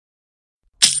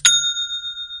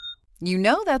You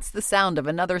know that's the sound of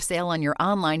another sale on your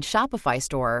online Shopify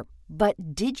store.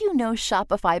 But did you know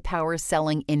Shopify powers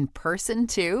selling in person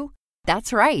too?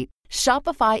 That's right.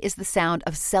 Shopify is the sound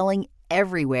of selling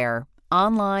everywhere.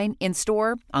 Online,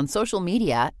 in-store, on social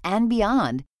media, and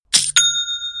beyond.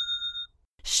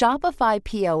 Shopify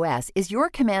POS is your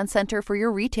command center for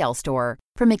your retail store.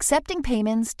 From accepting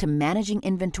payments to managing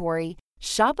inventory,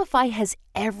 Shopify has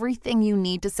everything you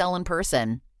need to sell in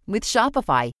person. With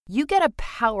Shopify, you get a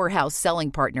powerhouse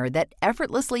selling partner that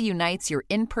effortlessly unites your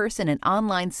in-person and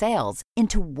online sales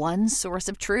into one source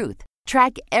of truth.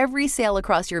 Track every sale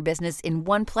across your business in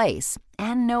one place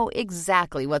and know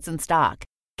exactly what's in stock.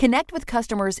 Connect with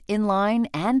customers in-line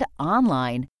and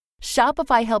online.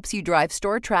 Shopify helps you drive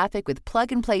store traffic with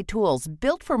plug-and-play tools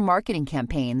built for marketing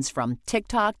campaigns from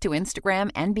TikTok to Instagram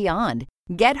and beyond.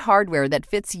 Get hardware that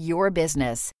fits your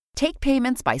business. Take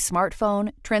payments by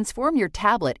smartphone, transform your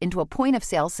tablet into a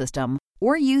point-of-sale system,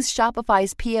 or use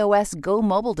Shopify's POS Go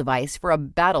mobile device for a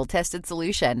battle-tested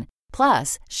solution.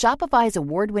 Plus, Shopify's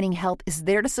award-winning help is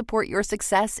there to support your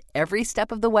success every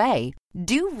step of the way.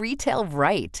 Do retail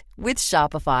right with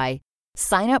Shopify.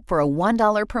 Sign up for a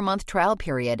 $1 per month trial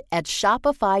period at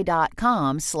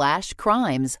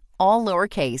shopify.com/crimes, all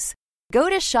lowercase. Go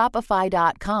to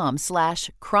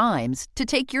shopify.com/crimes to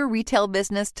take your retail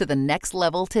business to the next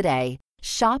level today.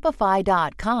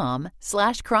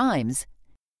 Shopify.com/crimes.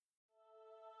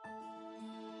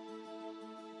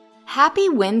 Happy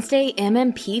Wednesday,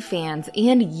 MMP fans,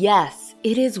 and yes,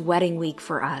 it is wedding week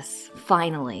for us,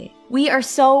 finally. We are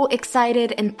so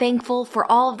excited and thankful for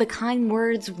all of the kind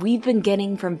words we've been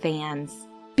getting from fans.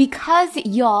 Because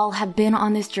y'all have been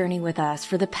on this journey with us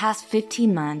for the past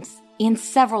 15 months, and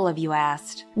several of you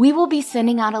asked, we will be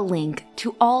sending out a link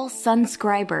to all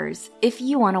Sunscribers if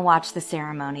you want to watch the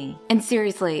ceremony. And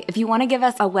seriously, if you want to give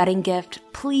us a wedding gift,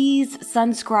 please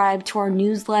subscribe to our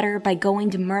newsletter by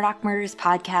going to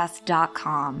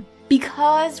murdochmurderspodcast.com.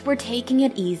 Because we're taking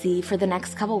it easy for the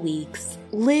next couple weeks,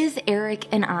 Liz, Eric,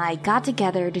 and I got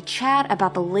together to chat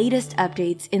about the latest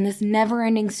updates in this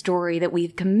never-ending story that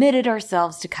we've committed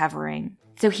ourselves to covering.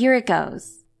 So here it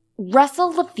goes.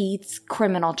 Russell Lafitte's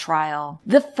criminal trial,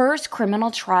 the first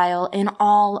criminal trial in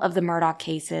all of the Murdaugh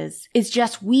cases, is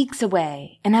just weeks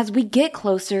away. And as we get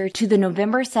closer to the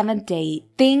November 7th date,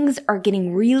 things are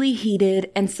getting really heated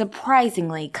and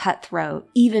surprisingly cutthroat,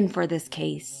 even for this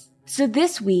case. So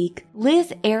this week,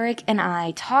 Liz, Eric, and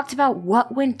I talked about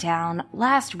what went down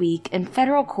last week in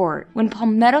federal court when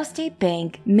Palmetto State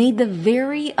Bank made the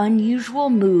very unusual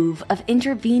move of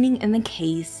intervening in the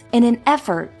case in an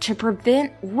effort to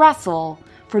prevent Russell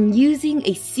from using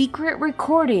a secret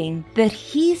recording that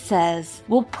he says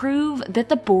will prove that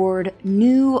the board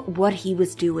knew what he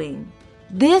was doing.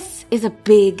 This is a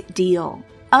big deal.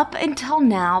 Up until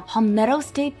now, Palmetto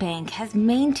State Bank has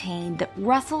maintained that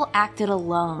Russell acted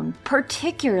alone,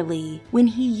 particularly when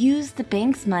he used the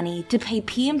bank's money to pay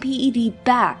PMPED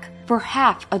back for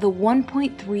half of the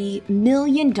 $1.3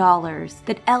 million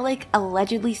that Alec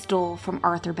allegedly stole from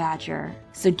Arthur Badger.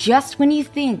 So just when you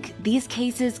think these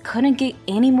cases couldn't get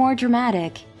any more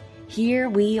dramatic, here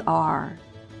we are.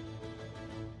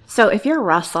 So if you're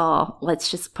Russell, let's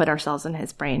just put ourselves in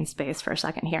his brain space for a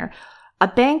second here. A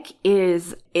bank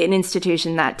is an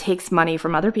institution that takes money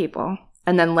from other people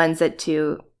and then lends it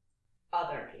to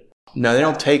other people. No, they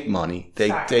don't take money. They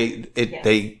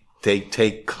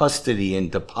take custody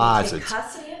and deposits.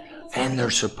 And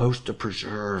they're supposed to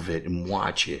preserve it and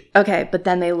watch it. Okay, but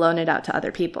then they loan it out to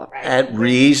other people. Right. At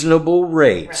reasonable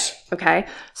rates. Right. Okay,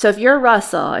 so if you're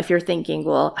Russell, if you're thinking,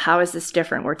 well, how is this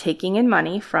different? We're taking in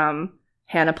money from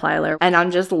Hannah Plyler, and I'm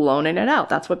just loaning it out.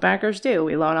 That's what bankers do.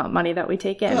 We loan out money that we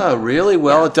take in. Oh, really?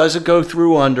 Well, It doesn't go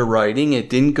through underwriting. It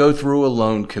didn't go through a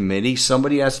loan committee.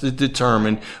 Somebody has to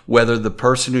determine whether the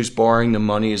person who's borrowing the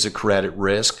money is a credit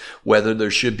risk, whether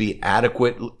there should be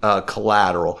adequate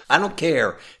collateral. I don't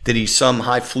care that he's some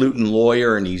highfalutin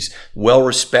lawyer and he's well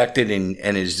respected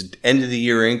and his end of the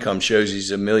year income shows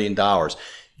he's $1 million.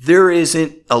 There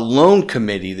isn't a loan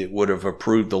committee that would have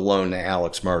approved the loan to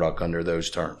Alex Murdaugh under those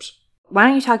terms. Why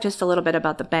don't you talk just a little bit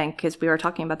about the bank, because we were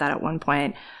talking about that at one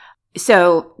point.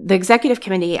 So the executive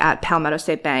committee at Palmetto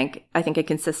State Bank, I think it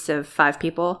consists of 5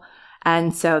 people.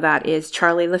 And so that is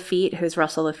Charlie Lafitte, who's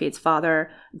Russell Lafitte's father,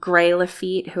 Gray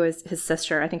Lafitte, who is his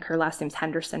sister. I think her last name's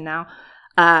Henderson now.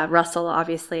 Russell,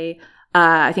 obviously.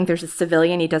 I think there's a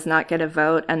civilian. He does not get a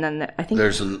vote. And then I think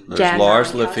there's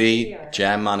Lars Lafitte,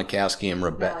 Jan Monikowski,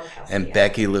 and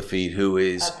Becky Lafitte, who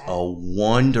is a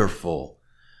wonderful,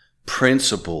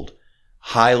 principled,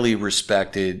 highly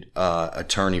respected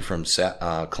attorney from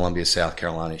Columbia, South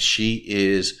Carolina. She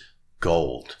is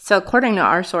gold. So according to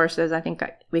our sources, I think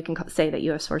we can say that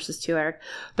you have sources too, Eric,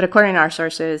 but according to our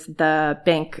sources, the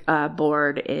bank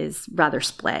board is rather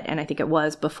split. And I think it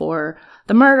was before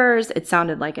the murders. It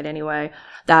sounded like it anyway,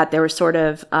 that there was sort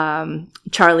of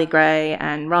Charlie Gray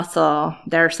and Russell,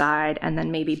 their side, and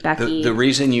then maybe Becky. The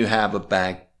reason you have a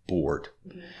bank board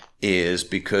is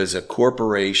because a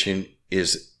corporation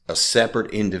is a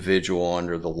separate individual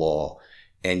under the law,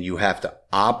 and you have to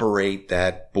operate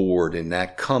that board and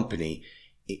that company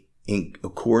in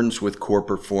accordance with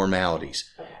corporate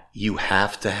formalities. You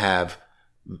have to have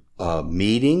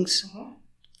meetings,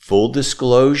 full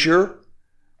disclosure,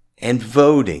 and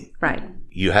voting. Right.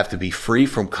 You have to be free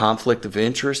from conflict of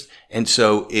interest. And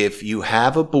so if you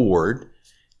have a board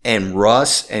and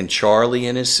Russ and Charlie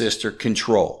and his sister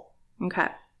control, okay,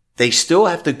 they still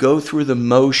have to go through the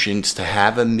motions to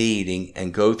have a meeting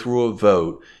and go through a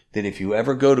vote that if you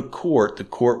ever go to court, the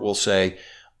court will say,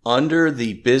 under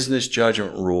the business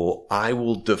judgment rule, I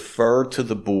will defer to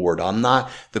the board.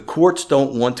 The courts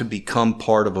don't want to become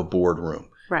part of a boardroom.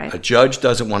 Right. A judge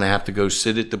doesn't want to have to go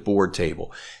sit at the board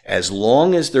table. As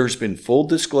long as there's been full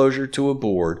disclosure to a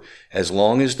board, as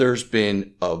long as there's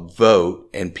been a vote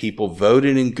and people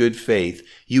voted in good faith,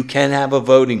 you can have a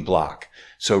voting block.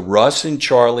 So Russ and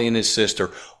Charlie and his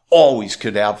sister always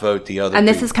could outvote the other. And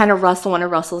this people. is kind of one of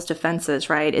Russell's defenses,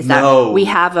 right? Is No. that we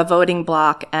have a voting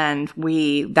block and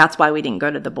that's why we didn't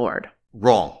go to the board.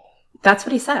 Wrong. That's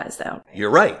what he says, though. You're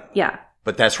right. Yeah.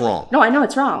 But that's wrong. No, I know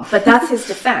it's wrong, but that's his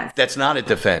defense. That's not a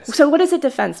defense. So what does a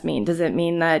defense mean? Does it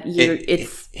mean that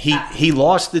he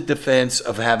lost the defense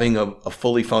of having a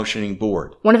fully functioning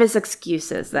board? One of his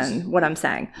excuses, then, what I'm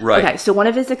saying. Right. Okay, so one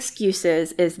of his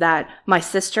excuses is that my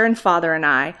sister and father and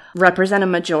I represent a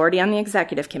majority on the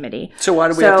executive committee. So why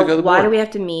do we have to go to the board? Why do we have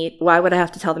to meet? Why would I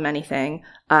have to tell them anything?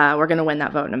 We're going to win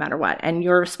that vote no matter what. And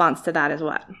your response to that is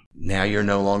what? Now you're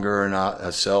no longer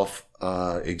a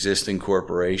existing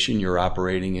corporation. You're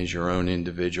operating as your own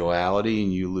individuality,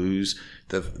 and you lose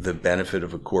the benefit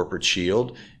of a corporate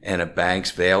shield, and a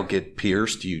bank's veil get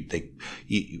pierced.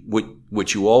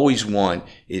 What you always want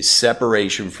is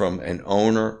separation from an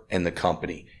owner and the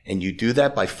company, and you do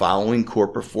that by following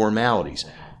corporate formalities.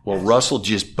 Well, Russell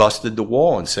just busted the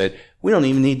wall and said, we don't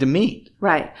even need to meet.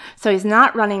 Right. So he's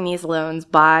not running these loans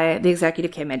by the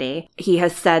executive committee. He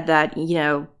has said that,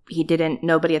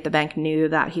 nobody at the bank knew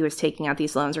that he was taking out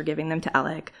these loans or giving them to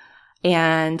Alec.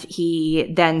 And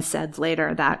he then said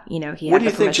later that, he had What do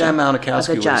you the think Jan permission of Malachowski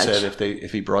the would have judge. said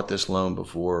if he brought this loan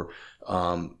before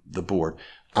the board?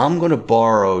 I'm going to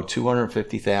borrow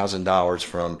 $250,000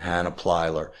 from Hannah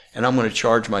Plyler, and I'm going to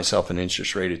charge myself an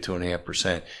interest rate of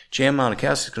 2.5%. Jan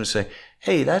Malachowski is going to say,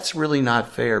 hey, that's really not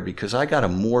fair because I got a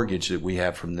mortgage that we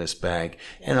have from this bank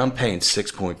and I'm paying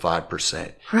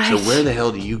 6.5%. Right. So where the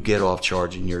hell do you get off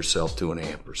charging yourself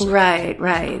 2.5%?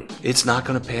 Right. It's not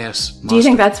going to pass muster. Do you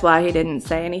think that's why he didn't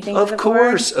say anything to the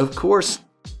board? Of course.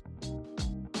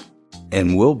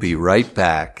 And we'll be right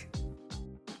back.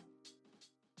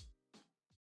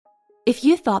 If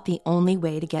you thought the only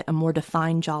way to get a more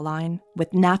defined jawline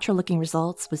with natural-looking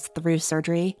results was through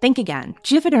surgery, think again.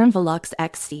 Juvederm Volux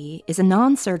XC is a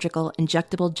non-surgical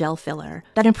injectable gel filler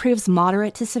that improves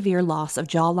moderate to severe loss of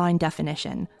jawline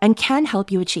definition and can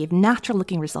help you achieve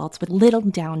natural-looking results with little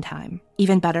downtime.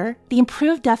 Even better, the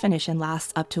improved definition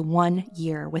lasts up to 1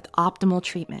 year with optimal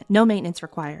treatment, no maintenance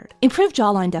required. Improve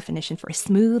jawline definition for a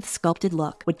smooth, sculpted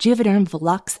look with Juvederm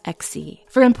Volux XC.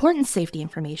 For important safety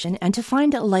information and to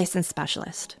find a licensed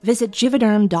specialist, visit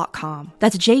juvederm.com.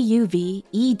 That's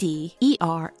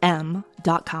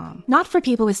JUVEDERM.com. Not for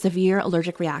people with severe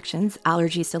allergic reactions,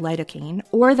 allergies to lidocaine,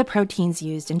 or the proteins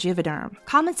used in Juvederm.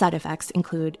 Common side effects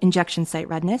include injection site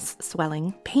redness,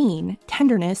 swelling, pain,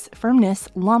 tenderness, firmness,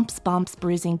 lumps, bumps,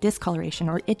 bruising, discoloration,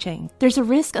 or itching. There's a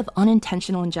risk of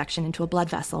unintentional injection into a blood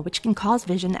vessel, which can cause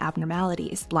vision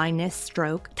abnormalities, blindness,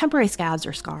 stroke, temporary scabs,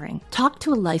 or scarring. Talk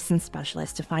to a licensed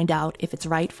specialist to find out if it's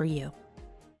right for you.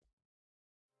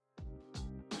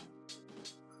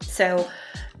 So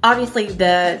obviously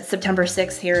the September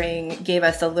 6th hearing gave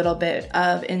us a little bit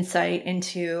of insight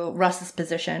into Russ's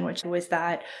position, which was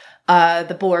that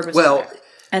the board was aware.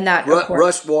 And that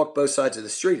Russ walked both sides of the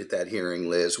street at that hearing,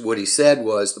 Liz. What he said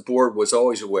was the board was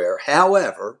always aware.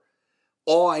 However,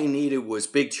 all I needed was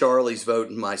Big Charlie's vote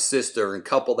and my sister and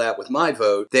couple that with my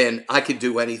vote, then I could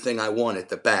do anything I want at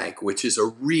the bank, which is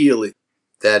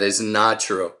that is not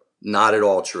true. Not at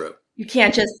all true. You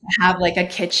can't just have like a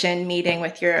kitchen meeting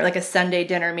with like a Sunday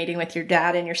dinner meeting with your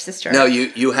dad and your sister. No,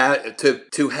 you have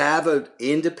to have an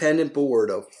independent board,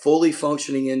 a fully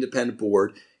functioning independent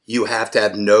board. You have to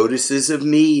have notices of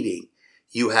meeting.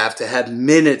 You have to have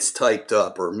minutes typed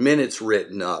up or minutes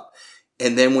written up.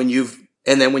 And then when you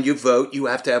vote, you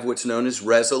have to have what's known as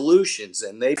resolutions,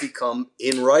 and they become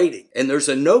in writing. And there's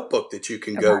a notebook that you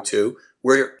can go to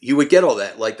where you would get all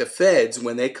that. Like the feds,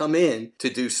 when they come in to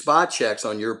do spot checks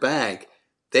on your bank,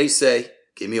 they say,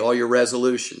 give me all your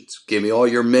resolutions, give me all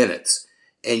your minutes.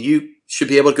 And you should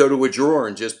be able to go to a drawer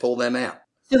and just pull them out.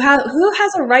 So who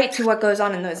has a right to what goes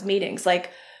on in those meetings?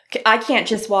 Like, I can't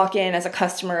just walk in as a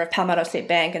customer of Palmetto State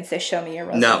Bank and say, show me your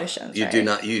resolutions. No, you do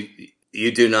not.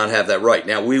 You do not have that right.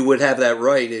 Now, we would have that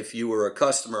right if you were a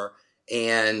customer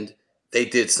and they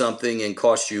did something and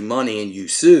cost you money and you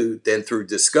sued. Then through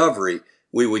discovery,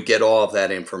 we would get all of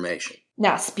that information.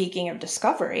 Now, speaking of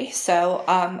discovery, so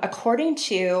according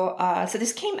to, so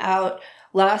this came out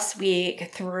last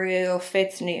week through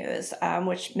Fitz News,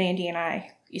 which Mandy and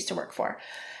I used to work for.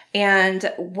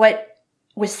 And what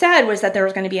was said was that there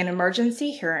was going to be an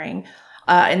emergency hearing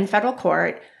in federal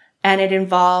court, and it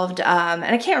involved, and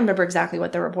I can't remember exactly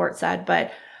what the report said,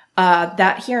 but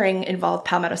that hearing involved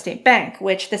Palmetto State Bank,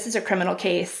 which this is a criminal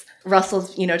case.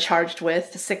 Russell's, charged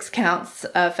with 6 counts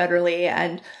federally,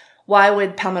 and why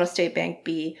would Palmetto State Bank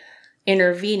be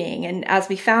intervening? And as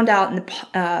we found out in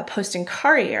the Post and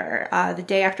Courier the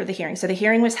day after the hearing, so the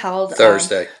hearing was held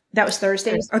Thursday. That was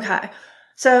Thursday? Okay.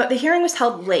 So the hearing was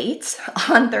held late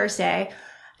on Thursday,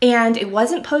 and it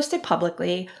wasn't posted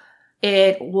publicly.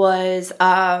 It was,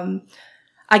 I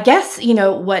guess,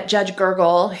 what Judge Richard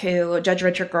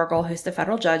Gergel, who's the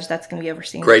federal judge that's going to be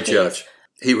overseeing Great the case. Judge.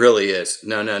 He really is.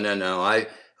 No.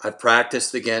 I've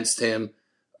practiced against him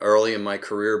early in my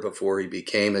career before he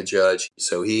became a judge.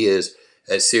 So he is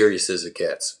as serious as it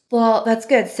gets. Well, that's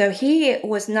good. So he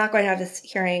was not going to have this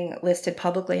hearing listed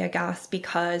publicly, I guess,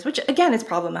 which again is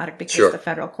problematic because the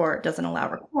federal court doesn't allow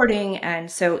recording.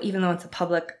 And so even though it's a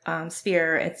public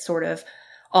sphere, it's sort of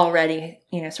already,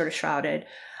 sort of shrouded.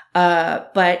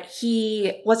 But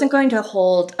he wasn't going to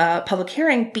hold a public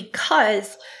hearing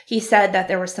because he said that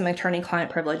there was some attorney-client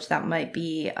privilege that might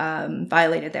be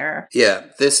violated there. Yeah,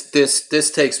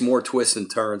 this takes more twists and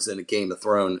turns than a Game of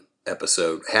Thrones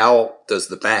episode. How does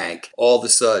the bank all of a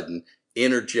sudden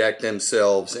interject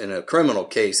themselves in a criminal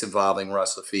case involving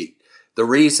Russ Lafitte? The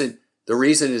reason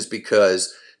is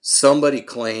because somebody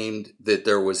claimed that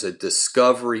there was a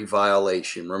discovery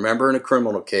violation. Remember, in a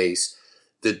criminal case,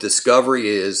 the discovery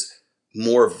is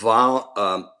more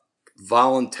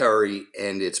voluntary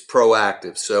and it's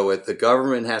proactive. So if the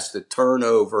government has to turn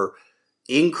over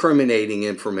incriminating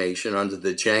information under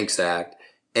the Jenks Act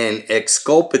and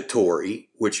exculpatory,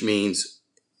 which means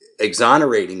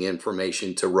exonerating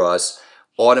information to Russ,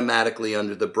 automatically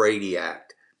under the Brady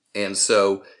Act. And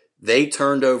so they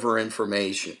turned over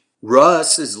information.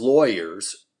 Russ's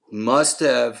lawyers must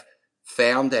have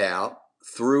found out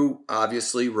through,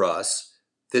 obviously, Russ,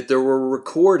 that there were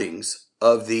recordings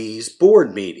of these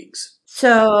board meetings.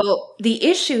 So the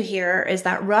issue here is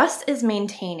that Russ is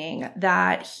maintaining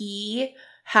that he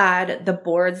had the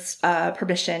board's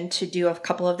permission to do a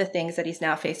couple of the things that he's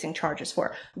now facing charges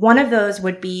for. One of those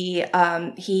would be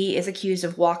he is accused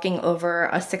of walking over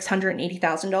a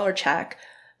 $680,000 check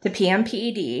to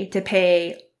PMPED to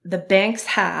pay the bank's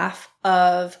half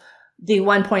of the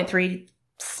 $1.36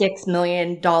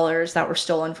 million that were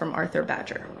stolen from Arthur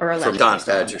Badger, or from Don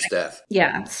Badger's death.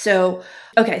 Yeah. So,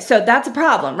 okay. So that's a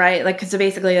problem, right? Like, so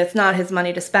basically it's not his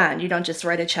money to spend. You don't just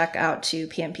write a check out to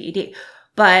PMPED.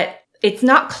 But it's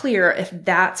not clear if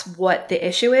that's what the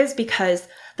issue is, because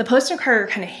the Post and Courier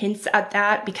kind of hints at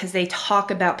that because they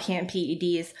talk about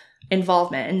PMPED's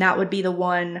involvement, and that would be the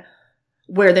one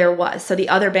where there was. So the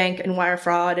other bank and wire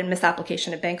fraud and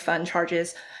misapplication of bank fund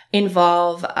charges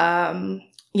involve, the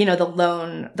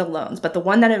loans. But the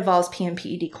one that involves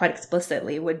PMPED quite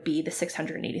explicitly would be the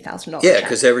 $680,000. Yeah,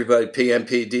 because everybody,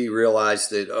 PMPED realized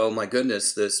that, oh my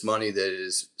goodness, this money that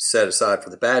is set aside for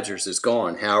the Badgers is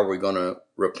gone. How are we going to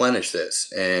replenish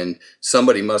this? And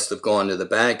somebody must have gone to the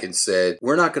bank and said,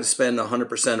 we're not going to spend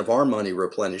 100% of our money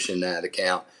replenishing that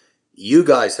account. You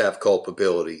guys have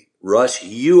culpability. Russ,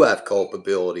 you have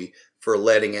culpability for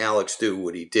letting Alex do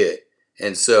what he did.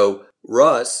 And so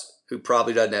Russ, who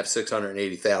probably doesn't have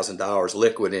 $680,000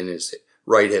 liquid in his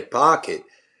right hip pocket,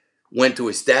 went to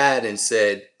his dad and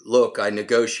said, look, I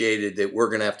negotiated that we're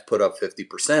going to have to put up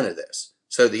 50% of this.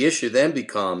 So the issue then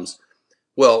becomes,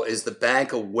 well, is the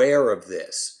bank aware of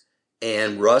this?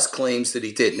 And Russ claims that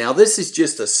he did. Now, this is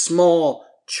just a small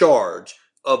charge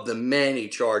of the many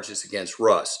charges against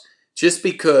Russ. Just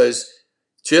because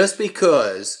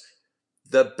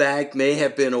the bank may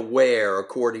have been aware,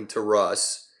 according to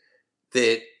Russ,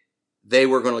 that they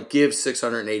were going to give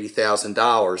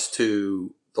 $680,000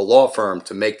 to the law firm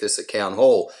to make this account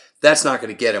whole, that's not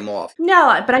going to get him off.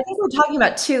 No, but I think we're talking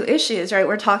about two issues, right?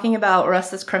 We're talking about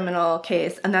Russ's criminal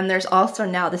case, and then there's also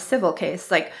now the civil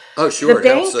case. Like, oh, sure, the it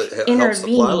bank helps the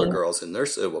Plyler intervened. girls in their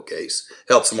civil case.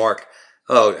 Helps Mark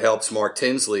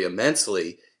Tinsley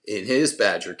immensely in his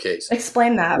Badger case.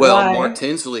 Explain that. Well, Why? Mark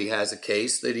Tinsley has a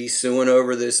case that he's suing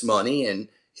over this money, and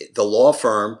the law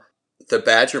firm, the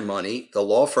Badger money, the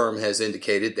law firm has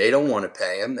indicated they don't want to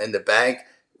pay him, and the bank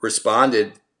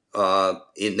responded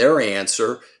in their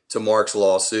answer to Mark's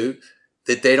lawsuit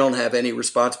that they don't have any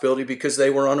responsibility because they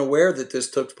were unaware that this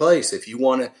took place. If you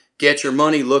want to get your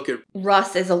money, look at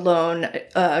Russ is a lone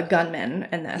gunman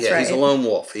in this, yeah, right? he's a lone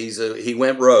wolf. He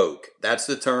went rogue. That's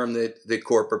the term that the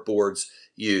corporate boards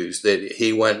use, that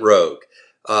he went rogue.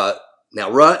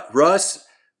 Now, Russ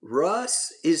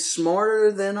is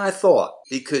smarter than I thought,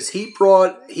 because he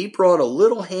brought a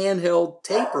little handheld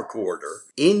tape recorder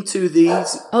into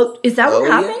these. Oh, is that what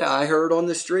happened? Yeah, I heard on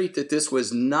the street that this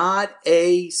was not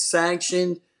a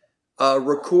sanctioned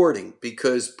recording,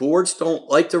 because boards don't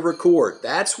like to record.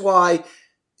 That's why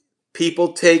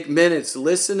people take minutes.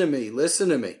 Listen to me.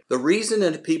 The reason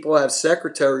that people have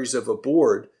secretaries of a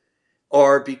board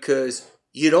are because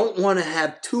you don't want to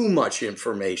have too much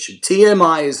information.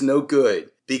 TMI is no good,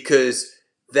 because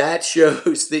that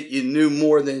shows that you knew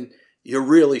more than you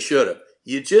really should have.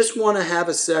 You just want to have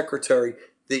a secretary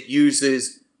that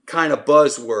uses kind of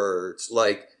buzzwords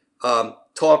like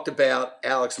talked about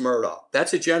Alex Murdaugh.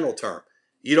 That's a general term.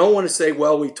 You don't want to say,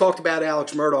 well, we talked about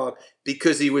Alex Murdaugh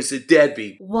because he was a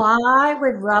deadbeat. Why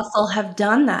would Russell have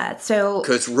done that? So,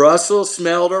 Because Russell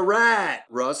smelled a rat.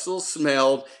 Russell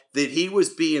smelled that he was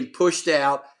being pushed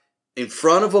out in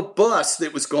front of a bus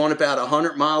that was going about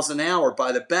 100 miles an hour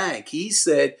by the bank. He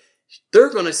said, they're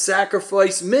going to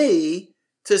sacrifice me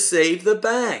to save the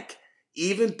bank.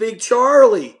 Even Big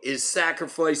Charlie is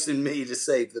sacrificing me to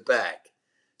save the bank.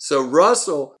 So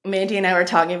Russell... Mandy and I were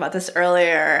talking about this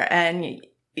earlier, and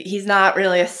he's not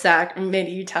really a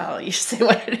Maybe you should say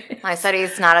what it is. I said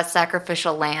he's not a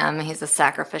sacrificial lamb. He's a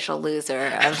sacrificial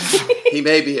loser. He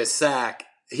may be a sack.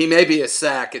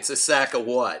 It's a sack of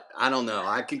what? I don't know.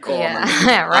 I could call him.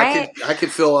 Right? I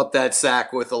could fill up that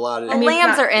sack with a lot of... Well,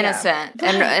 lambs are innocent,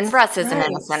 and Russ isn't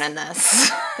innocent in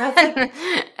this.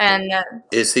 And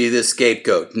is he the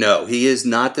scapegoat? No, he is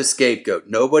not the scapegoat.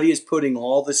 Nobody is putting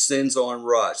all the sins on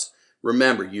Russ.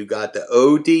 Remember, you got the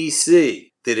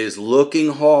ODC that is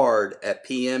looking hard at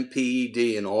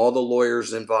PMPED and all the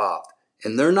lawyers involved,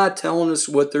 and they're not telling us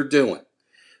what they're doing.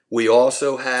 We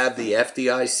also have the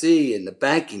FDIC and the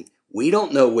banking. We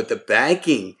don't know what the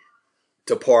banking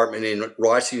department in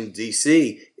Washington,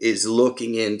 D.C. is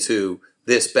looking into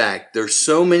this bank. There's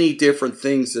so many different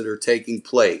things that are taking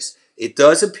place. It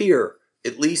does appear,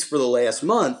 at least for the last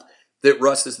month, that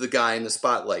Russ is the guy in the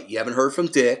spotlight. You haven't heard from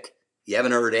Dick. You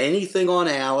haven't heard anything on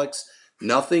Alex.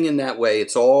 Nothing in that way.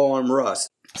 It's all on Russ.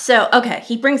 So, okay,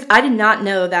 I did not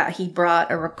know that he brought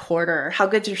a recorder. How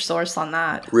good's your source on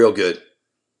that? Real good.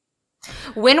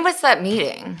 when was that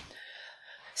meeting?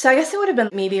 So I guess it would have been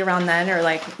maybe around then, or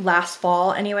like last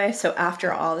fall anyway. So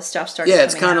after all the stuff started. Yeah,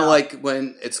 it's kind of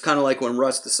out. like when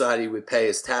Russ decided he would pay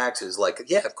his taxes. Like,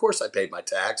 yeah, of course I paid my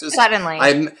taxes.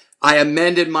 Suddenly. I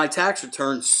amended my tax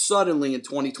return suddenly in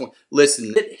 2020.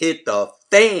 Listen, it hit the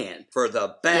fan for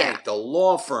the bank, the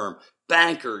law firm,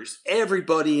 bankers,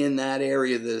 everybody in that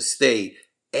area of the state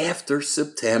after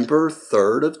September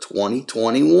 3rd of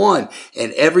 2021.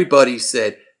 And everybody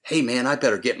said, hey, man, I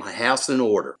better get my house in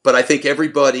order. But I think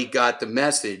everybody got the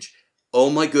message, oh,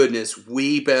 my goodness,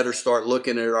 we better start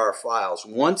looking at our files.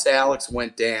 Once Alex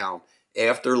went down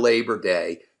after Labor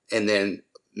Day, and then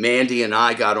Mandy and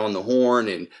I got on the horn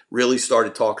and really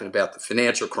started talking about the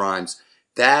financial crimes,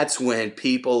 that's when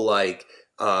people like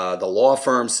the law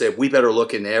firm said, we better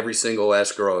look into every single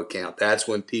escrow account. That's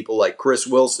when people like Chris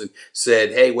Wilson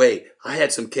said, hey, wait, I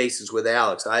had some cases with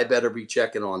Alex. I better be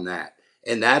checking on that.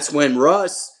 And that's when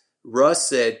Russ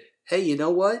said, hey, you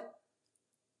know what?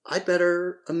 I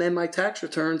better amend my tax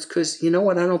returns because, you know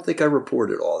what? I don't think I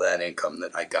reported all that income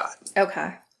that I got.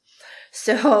 Okay.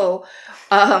 So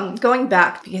going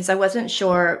back, because I wasn't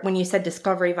sure when you said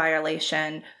discovery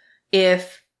violation,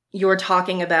 if you were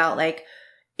talking about like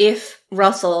if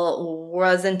Russell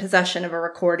was in possession of a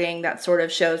recording that sort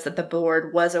of shows that the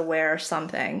board was aware of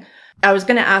something. I was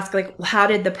going to ask, like, how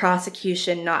did the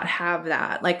prosecution not have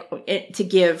that, like, to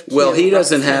give to Well, he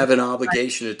doesn't Russell? have an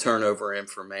obligation to turn over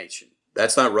information.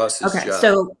 That's not Russ's job.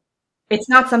 So it's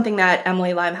not something that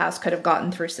Emily Limehouse could have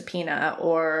gotten through subpoena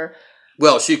or...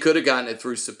 Well, she could have gotten it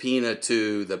through subpoena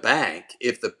to the bank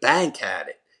if the bank had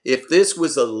it. If this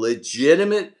was a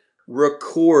legitimate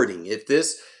recording, if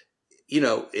this, you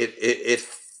know,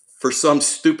 if for some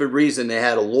stupid reason they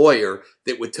had a lawyer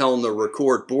that would tell them to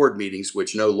record board meetings,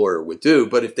 which no lawyer would do.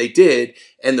 But if they did,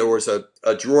 and there was a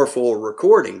drawer full of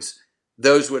recordings,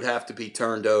 those would have to be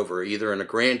turned over, either in a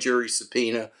grand jury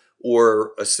subpoena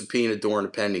or a subpoena during a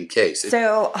pending case.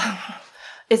 So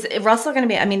is Russell going to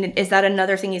be, I mean, is that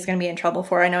another thing he's going to be in trouble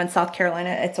for? I know in South Carolina,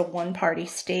 it's a one-party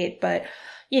state, but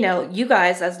you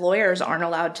guys as lawyers aren't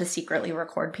allowed to secretly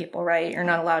record people, right? You're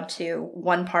not allowed to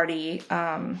one-party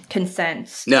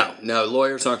consent. No,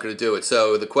 lawyers aren't going to do it.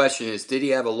 So the question is, did he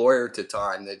have a lawyer at the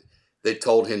time that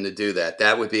told him to do that?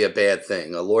 That would be a bad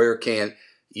thing. A lawyer can't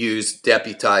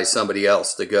deputize somebody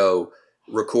else to go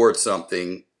record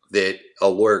something that a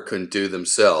lawyer couldn't do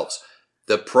themselves.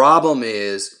 The problem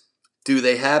is, do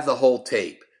they have the whole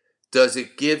tape? Does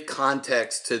it give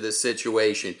context to the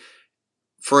situation?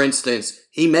 For instance,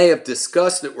 he may have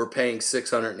discussed that we're paying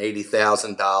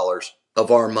 $680,000 of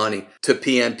our money to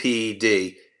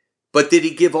PMPED, but did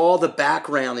he give all the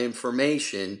background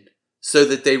information so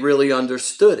that they really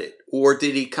understood it? Or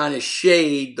did he kind of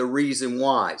shade the reason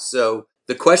why? So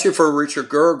the question for Richard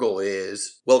Gergel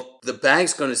is, well, the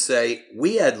bank's going to say,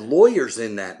 we had lawyers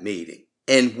in that meeting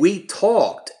and we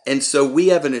talked. And so we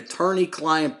have an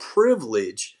attorney-client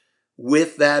privilege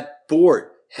with that board.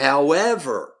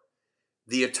 However,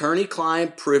 the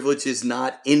attorney-client privilege is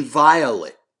not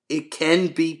inviolate. It can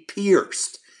be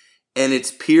pierced, and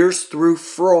it's pierced through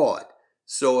fraud.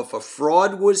 So if a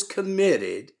fraud was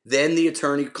committed, then the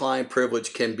attorney-client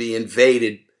privilege can be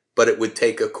invaded, but it would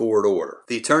take a court order.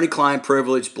 The attorney-client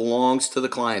privilege belongs to the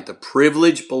client. The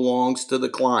privilege belongs to the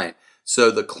client.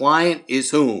 So the client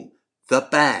is whom? The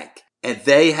bank. And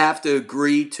they have to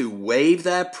agree to waive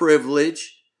that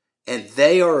privilege, and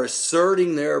they are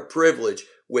asserting their privilege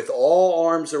with all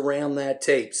arms around that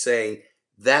tape, saying,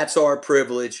 that's our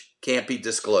privilege, can't be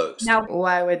disclosed. Now,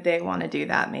 why would they want to do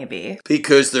that, maybe?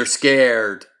 Because they're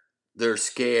scared.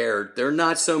 They're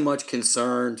not so much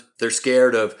concerned. They're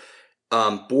scared of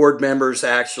board members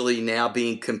actually now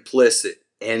being complicit.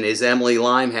 And is Emily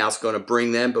Limehouse going to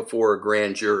bring them before a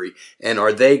grand jury? And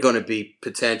are they going to be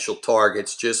potential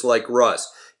targets just like Russ?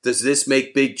 Does this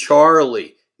make Big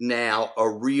Charlie now a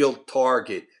real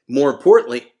target? More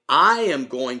importantly, I am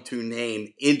going to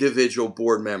name individual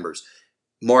board members.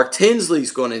 Mark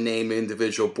Tinsley's going to name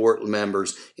individual board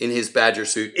members in his Badger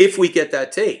suit if we get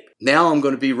that tape. Now I'm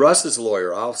going to be Russ's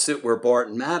lawyer. I'll sit where Bart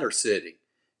and Matt are sitting.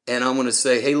 And I'm going to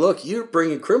say, hey, look, you're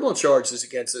bringing criminal charges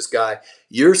against this guy.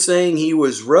 You're saying he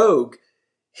was rogue.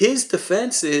 His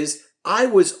defense is, I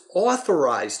was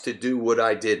authorized to do what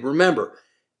I did. Remember,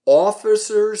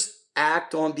 officers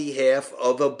act on behalf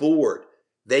of a board.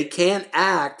 They can't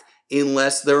act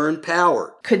unless they're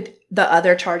empowered. Could the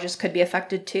other charges could be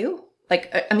affected too?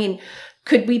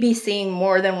 Could we be seeing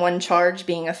more than one charge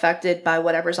being affected by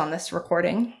whatever's on this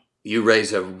recording? You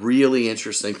raise a really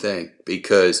interesting thing,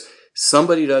 because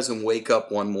somebody doesn't wake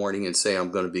up one morning and say,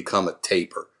 I'm going to become a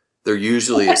taper. They're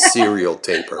usually a serial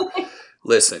taper.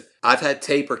 Listen, I've had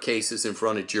taper cases in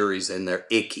front of juries and they're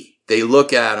icky. They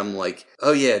look at them like,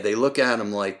 they look at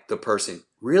them like the person,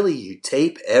 really, you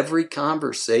tape every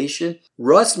conversation?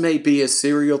 Russ may be a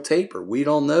serial taper. We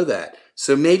don't know that.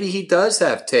 So maybe he does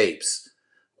have tapes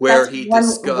where he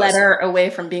discussed. One letter away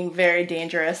from being very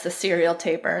dangerous, the serial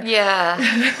taper.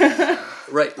 Yeah.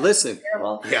 Right. Listen.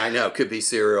 Terrible. Yeah, I know. Could be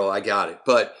serial. I got it.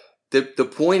 But the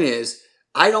point is,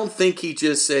 I don't think he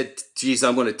just said, geez,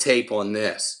 I'm going to tape on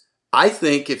this. I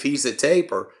think if he's a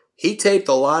taper, he taped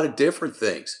a lot of different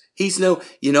things. He's no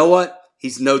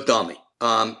dummy.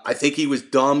 I think he was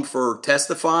dumb for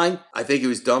testifying. I think he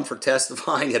was dumb for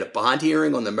testifying at a bond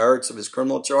hearing on the merits of his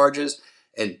criminal charges.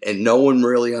 And no one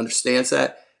really understands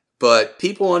that. But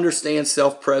people understand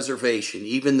self-preservation.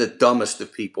 Even the dumbest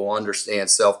of people understand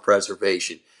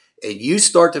self-preservation. And you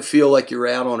start to feel like you're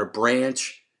out on a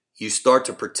branch. You start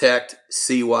to protect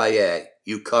CYA.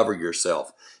 You cover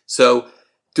yourself. So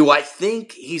do I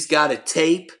think he's got a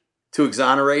tape to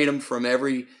exonerate him from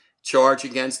every charge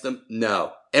against him?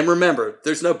 No. And remember,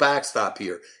 there's no backstop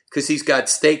here because he's got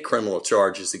state criminal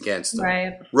charges against him.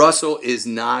 Right. Russell is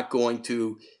not going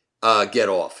to get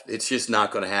off. It's just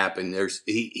not going to happen.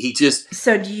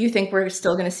 So do you think we're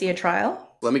still going to see a trial?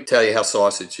 Let me tell you how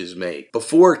sausage is made.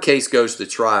 Before a case goes to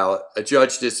trial, a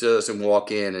judge just doesn't walk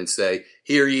in and say,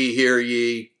 hear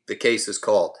ye, the case is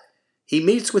called. He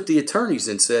meets with the attorneys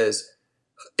and says,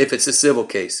 if it's a civil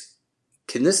case,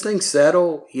 can this thing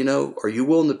settle? Are you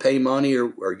willing to pay money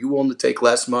or are you willing to take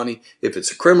less money? If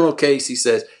it's a criminal case, he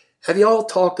says, have you all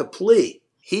talked a plea?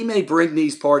 He may bring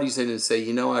these parties in and say,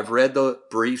 I've read the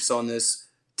briefs on this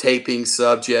taping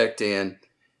subject and,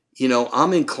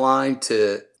 I'm inclined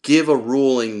to give a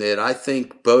ruling that I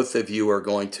think both of you are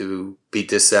going to be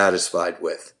dissatisfied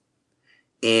with.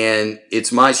 And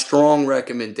it's my strong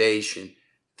recommendation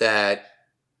that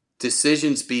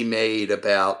decisions be made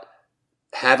about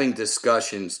having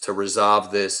discussions to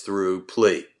resolve this through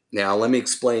plea. Now, let me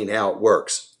explain how it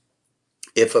works.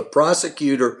 If a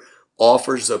prosecutor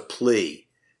offers a plea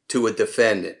to a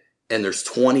defendant and there's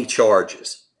 20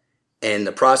 charges, and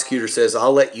the prosecutor says,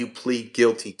 I'll let you plead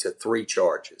guilty to 3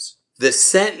 charges, the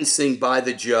sentencing by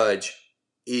the judge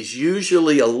is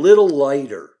usually a little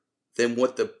lighter than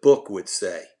what the book would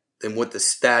say, than what the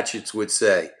statutes would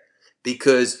say,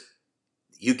 because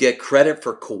you get credit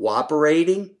for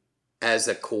cooperating as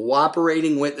a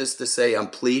cooperating witness to say, I'm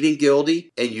pleading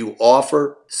guilty, and you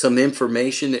offer some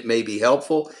information that may be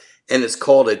helpful, and it's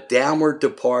called a downward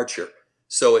departure.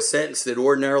 So a sentence that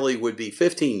ordinarily would be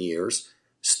 15 years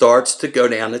starts to go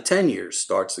down to 10 years,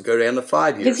 starts to go down to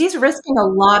 5 years. Because he's risking a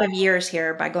lot of years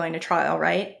here by going to trial,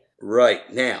 right?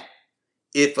 Right. Now,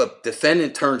 if a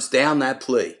defendant turns down that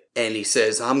plea and he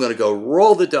says, I'm going to go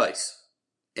roll the dice,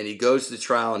 and he goes to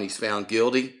trial and he's found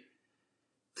guilty,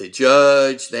 the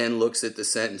judge then looks at the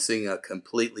sentencing a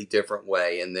completely different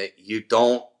way, and that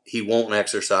he won't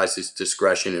exercise his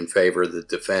discretion in favor of the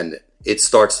defendant. It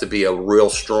starts to be a real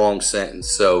strong sentence.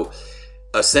 So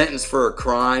a sentence for a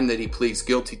crime that he pleads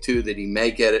guilty to, that he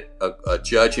may get a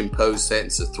judge-imposed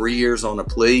sentence of 3 years on a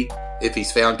plea, if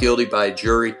he's found guilty by a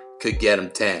jury, could get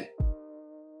him 10.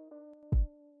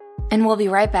 And we'll be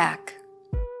right back.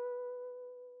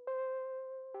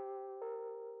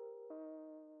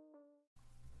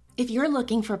 If you're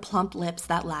looking for plump lips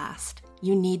that last,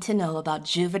 you need to know about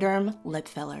Juvederm lip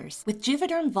fillers. With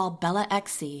Juvederm Volbella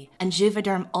XC and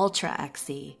Juvederm Ultra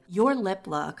XC, your lip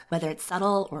look, whether it's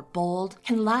subtle or bold,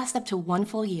 can last up to 1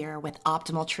 full year with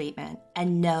optimal treatment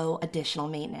and no additional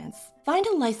maintenance. Find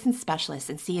a licensed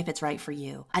specialist and see if it's right for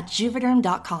you at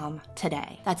Juvederm.com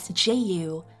today. That's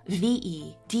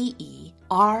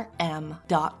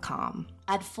JUVEDERM.com.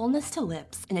 Add fullness to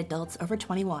lips in adults over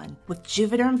 21 with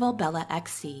Juvederm Volbella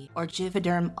XC or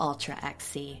Juvederm Ultra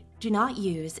XC. Do not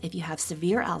use if you have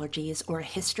severe allergies or a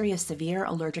history of severe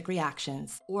allergic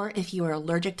reactions, or if you are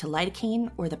allergic to lidocaine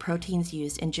or the proteins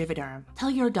used in Juvederm. Tell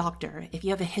your doctor if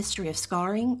you have a history of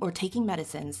scarring or taking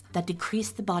medicines that decrease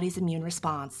the body's immune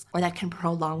response or that can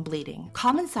prolong bleeding.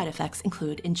 Common side effects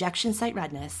include injection site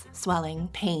redness, swelling,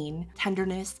 pain,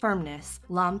 tenderness, firmness,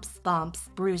 lumps, bumps,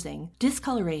 bruising,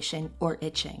 discoloration, or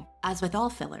itching. As with all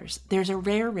fillers, there's a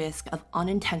rare risk of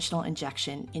unintentional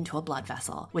injection into a blood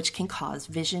vessel, which can cause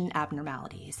vision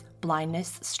abnormalities,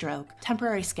 blindness, stroke,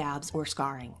 temporary scabs, or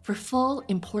scarring. For full,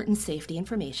 important safety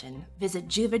information, visit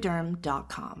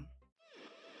Juvederm.com.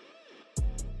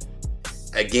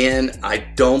 Again, I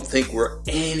don't think we're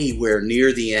anywhere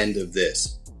near the end of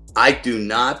this. I do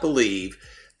not believe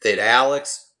that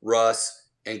Alex, Russ,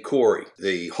 and Corey,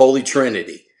 the Holy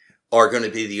Trinity, are going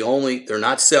to be the only, they're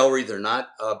not celery, they're not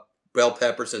bell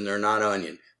peppers, and they're not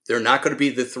onion. They're not going to be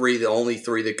the only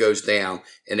three that goes down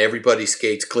and everybody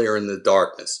skates clear in the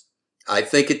darkness. I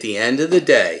think at the end of the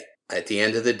day,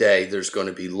 there's going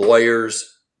to be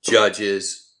lawyers,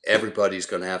 judges, everybody's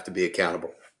going to have to be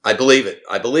accountable. I believe it.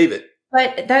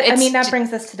 But that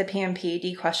brings us to the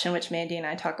PMPED question, which Mandy and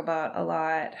I talk about a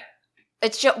lot.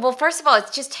 Well, first of all,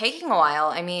 it's just taking a while.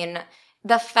 I mean,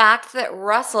 the fact that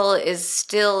Russell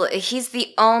he's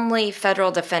the only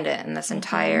federal defendant in this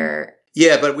entire...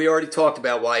 Yeah, but we already talked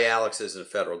about why Alex isn't a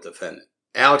federal defendant.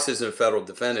 Alex isn't a federal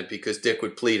defendant because Dick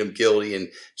would plead him guilty and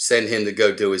send him to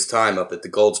go do his time up at the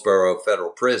Goldsboro Federal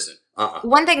Prison.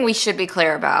 One thing we should be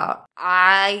clear about,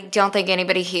 I don't think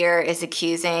anybody here is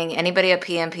accusing anybody at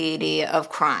PMPED of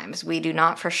crimes. We do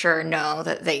not for sure know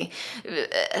that they...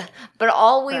 But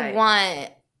all we want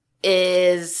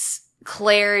is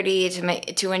clarity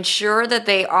to ensure that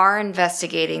they are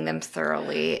investigating them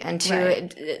thoroughly and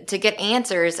to get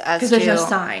answers as to... Because there's no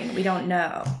sign. We don't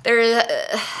know.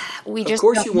 Of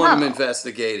course you want them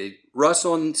investigated. Russ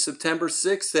on September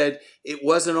 6th said it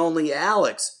wasn't only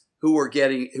Alex who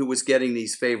was getting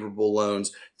these favorable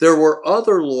loans. There were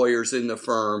other lawyers in the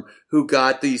firm who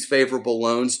got these favorable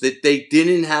loans that they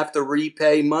didn't have to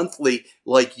repay monthly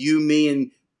like you, me,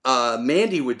 and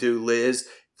Mandy would do, Liz.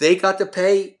 They got to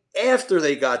pay after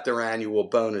they got their annual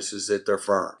bonuses at their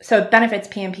firm. So it benefits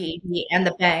PMPED and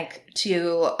the bank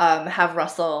to have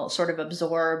Russell sort of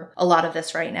absorb a lot of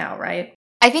this right now, right?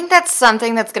 I think that's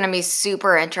something that's going to be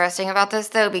super interesting about this,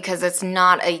 though, because it's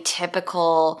not a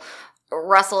typical...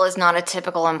 Russell is not a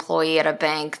typical employee at a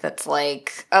bank that's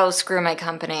like, oh, screw my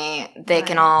company. They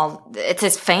can all... It's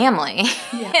his family.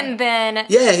 Yeah. And then...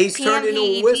 Yeah, he's turned into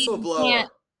a whistleblower.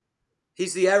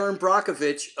 He's the Aaron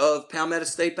Brockovich of Palmetto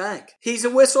State Bank. He's a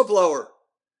whistleblower.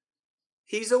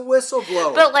 He's a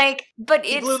whistleblower. But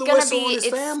he it's blew the gonna whistle be on his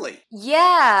family.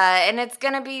 Yeah, and it's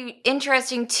gonna be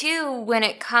interesting too when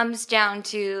it comes down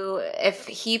to if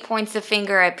he points the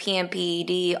finger at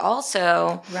PMPED.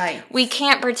 Also, right? We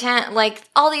can't pretend like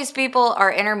all these people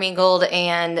are intermingled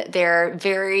and they're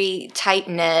very tight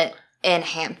knit in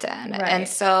Hampton, right. And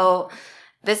so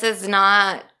this isn't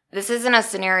a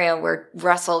scenario where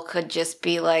Russell could just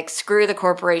be like, screw the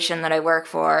corporation that I work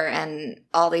for and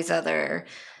all these other...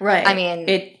 Right. I mean,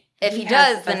 if he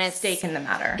does, then it's... stake in the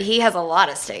matter. He has a lot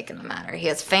of stake in the matter. He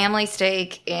has family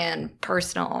stake and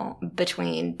personal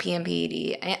between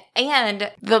PMPED.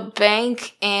 And the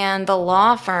bank and the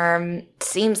law firm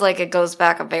seems like it goes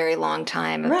back a very long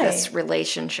time of this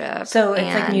relationship. So it's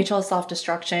like mutual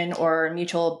self-destruction or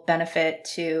mutual benefit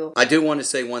to... I do want to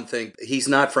say one thing. He's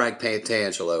not Frank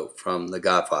Pantangelo from The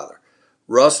Godfather.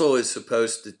 Russell is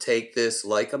supposed to take this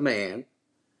like a man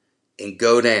and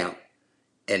go down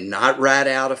and not rat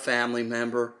out a family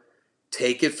member.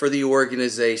 Take it for the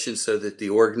organization so that the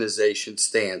organization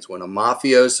stands. When a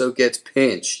mafioso gets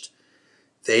pinched,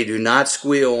 they do not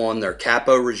squeal on their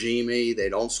capo regime. They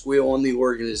don't squeal on the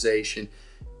organization.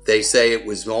 They say it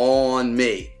was on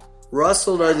me.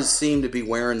 Russell doesn't seem to be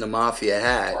wearing the mafia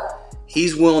hat.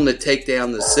 He's willing to take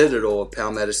down the citadel of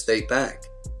Palmetto State Bank.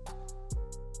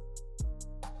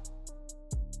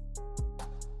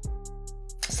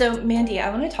 So, Mandy,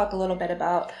 I want to talk a little bit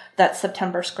about that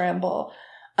September scramble,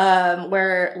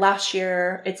 where last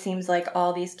year it seems like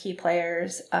all these key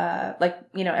players,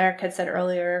 Eric had said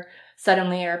earlier,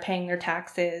 suddenly are paying their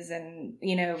taxes and,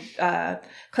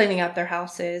 cleaning up their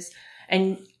houses.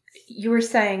 And you were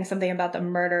saying something about the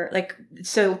murder,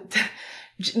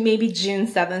 maybe June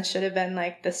 7th should have been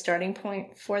like the starting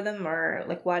point for them, or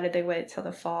like why did they wait till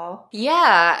the fall?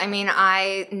 Yeah, I mean,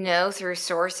 I know through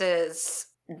sources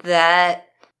that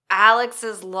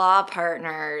Alex's law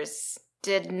partners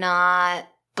did not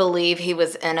believe he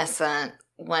was innocent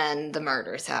when the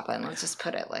murders happened. Let's just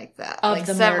put it like that.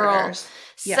 Murders.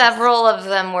 Yes. Several of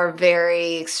them were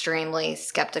very extremely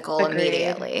skeptical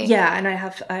immediately. Yeah, and I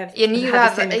have and you had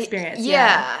the same experience.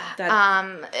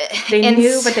 They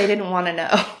knew, but they didn't want to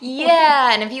know.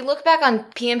 Yeah, and if you look back on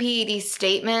PMPED's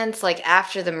statements, like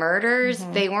after the murders,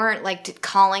 they weren't like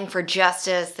calling for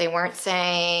justice. They weren't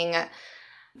saying,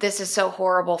 this is so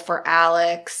horrible for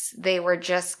Alex. They were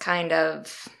just kind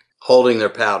of holding their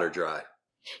powder dry.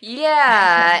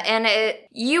 Yeah, and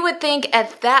you would think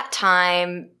at that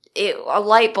time a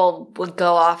light bulb would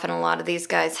go off in a lot of these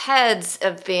guys' heads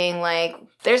of being like,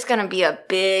 there's going to be a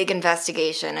big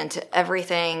investigation into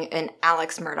everything in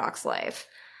Alex Murdaugh's life.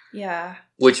 Yeah.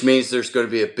 Which means there's going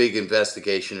to be a big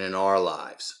investigation in our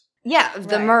lives. Yeah,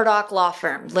 the Murdaugh law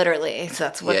firm, literally. So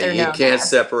that's what they're known you can't as.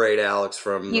 separate Alex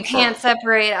from You can't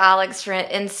separate Alex from it.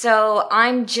 And so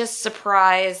I'm just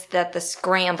surprised that the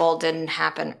scramble didn't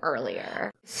happen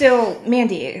earlier. So,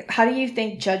 Mandy, how do you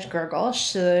think Judge Gergel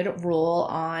should rule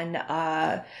on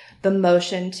the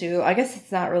motion to, I guess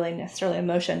it's not really necessarily a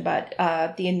motion, but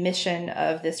the admission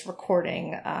of this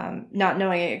recording, not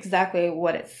knowing exactly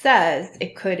what it says,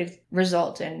 it could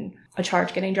result in a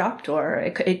charge getting dropped, or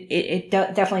it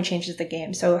definitely changes the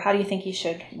game. So how do you think he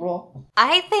should rule?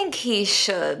 I think he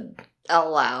should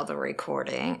allow the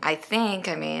recording. I think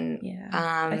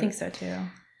so too.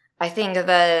 I think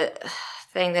the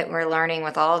thing that we're learning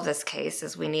with all of this case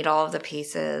is we need all of the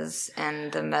pieces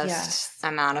and the most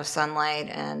amount of sunlight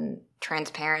and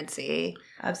transparency.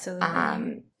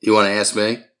 Absolutely. You want to ask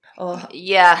me? Oh,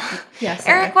 yeah. Yes.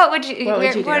 Eric, what would you do?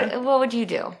 What would you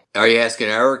do? Are you asking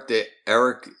Eric Bland,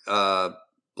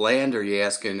 or are you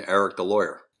asking Eric the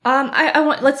lawyer?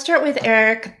 Let's start with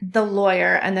Eric the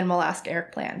lawyer, and then we'll ask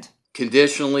Eric Bland.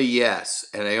 Conditionally, yes.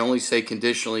 And I only say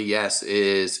conditionally yes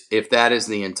is if that is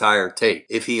the entire tape.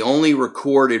 If he only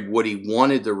recorded what he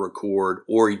wanted to record,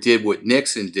 or he did what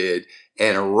Nixon did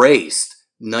and erased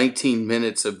 19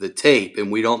 minutes of the tape,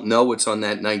 and we don't know what's on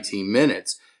that 19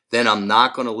 minutes, then I'm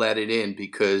not going to let it in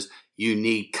because you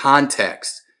need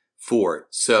context for it.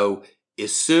 So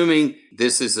assuming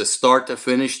this is a start to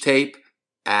finish tape,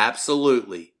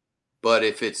 absolutely. But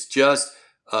if it's just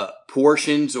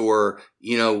portions, or,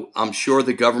 I'm sure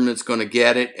the government's going to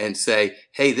get it and say,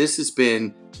 hey, this has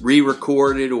been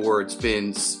re-recorded or it's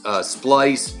been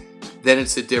spliced, then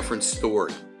it's a different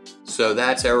story. So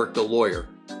that's Eric the lawyer.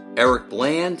 Eric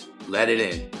Bland, let it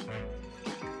in.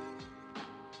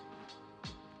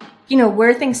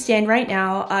 Where things stand right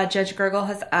now, Judge Gergel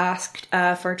has asked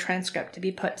for a transcript to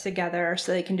be put together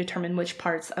so they can determine which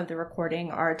parts of the recording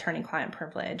are attorney-client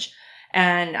privilege.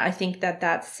 And I think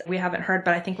we haven't heard,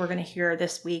 but I think we're going to hear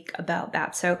this week about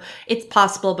that. So it's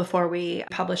possible before we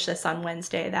publish this on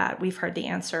Wednesday that we've heard the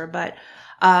answer, but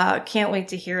can't wait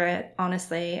to hear it,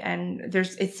 honestly. And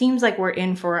it seems like we're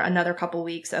in for another couple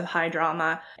weeks of high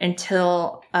drama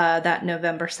until that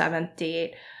November 7th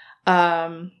date.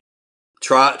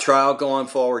 Trial going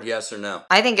forward, yes or no?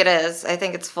 I think it is. I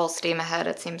think it's full steam ahead,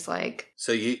 it seems like.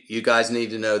 So you guys need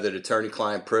to know that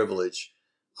attorney-client privilege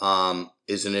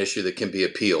is an issue that can be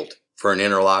appealed for an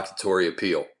interlocutory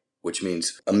appeal, which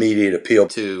means immediate appeal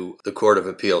to the Court of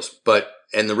Appeals.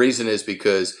 And the reason is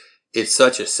because it's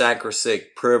such a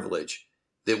sacrosanct privilege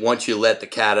that once you let the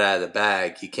cat out of the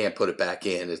bag, you can't put it back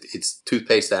in. It's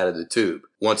toothpaste out of the tube.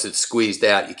 Once it's squeezed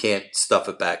out, you can't stuff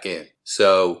it back in.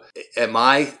 So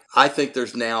I think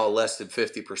there's now a less than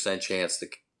 50% chance that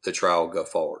the trial will go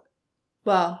forward.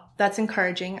 Well, that's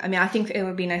encouraging. I mean, I think it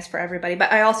would be nice for everybody.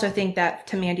 But I also think that,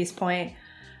 to Mandy's point,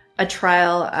 a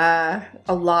trial,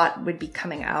 a lot would be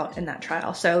coming out in that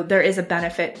trial. So there is a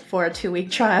benefit for a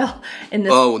 2-week trial in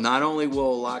this. Oh, not only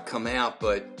will a lot come out,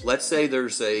 but let's say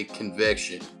there's a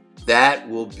conviction. That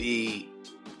will be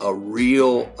a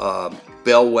real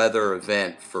bellwether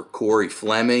event for Corey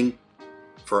Fleming,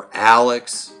 for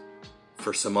Alex,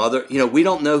 for some other, we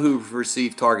don't know who've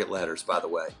received target letters, by the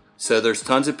way. So there's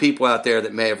tons of people out there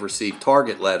that may have received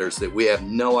target letters that we have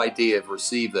no idea have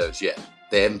received those yet.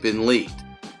 They haven't been leaked.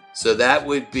 So that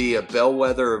would be a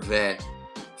bellwether event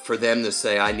for them to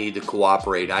say, I need to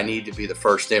cooperate. I need to be the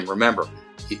first in. Remember,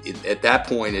 at that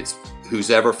point, it's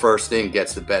who's ever first in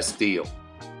gets the best deal.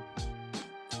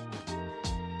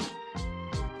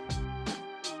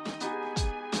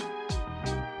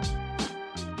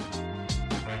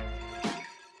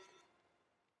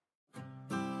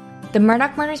 The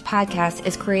Murdoch Murders podcast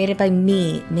is created by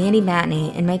me, Mandy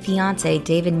Matney, and my fiance,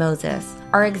 David Moses.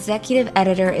 Our executive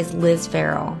editor is Liz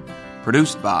Farrell.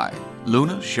 Produced by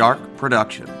Luna Shark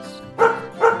Productions.